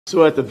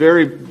So at the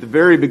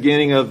very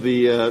beginning of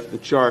the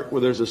chart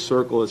where there's a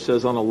circle, it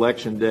says on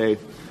election day.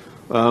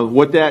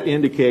 What that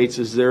indicates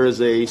is there is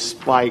a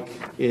spike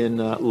in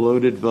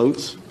loaded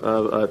votes,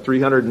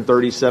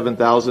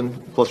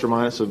 337,000 plus or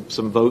minus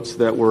some votes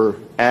that were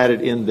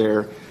added in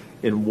there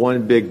in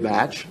one big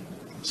batch.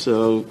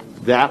 So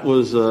that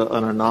was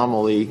an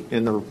anomaly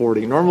in the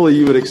reporting. Normally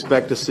you would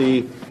expect to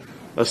see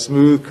a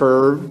smooth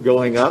curve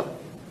going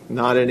up,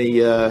 not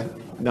any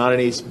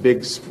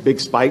big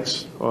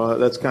spikes.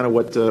 That's kind of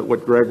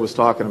what Greg was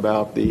talking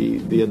about,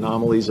 the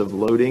anomalies of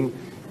loading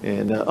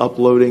and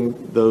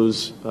uploading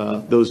those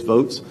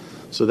votes.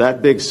 So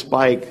that big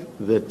spike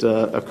that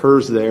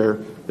occurs there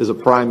is a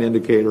prime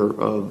indicator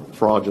of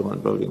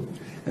fraudulent voting.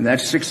 And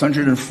that's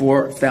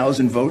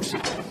 604,000 votes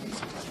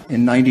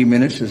in 90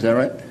 minutes, is that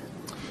right?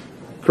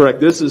 Correct.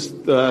 This is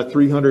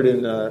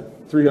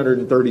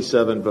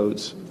 337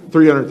 votes,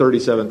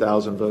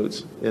 337,000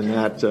 votes in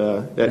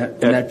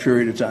that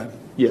period of time.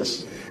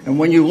 Yes. And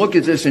when you look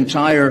at this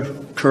entire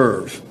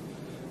curve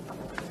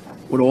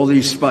with all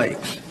these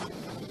spikes,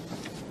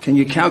 can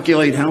you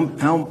calculate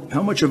how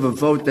much of a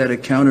vote that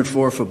accounted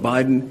for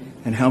Biden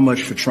and how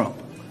much for Trump?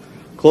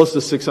 Close to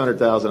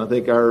 600,000. I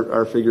think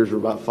our figures were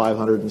about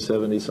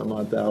 570 some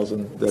odd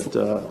thousand that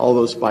all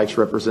those spikes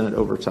represented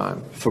over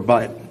time. For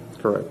Biden?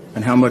 Correct.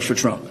 And how much for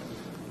Trump?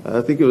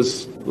 I think it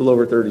was a little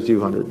over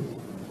 3,200.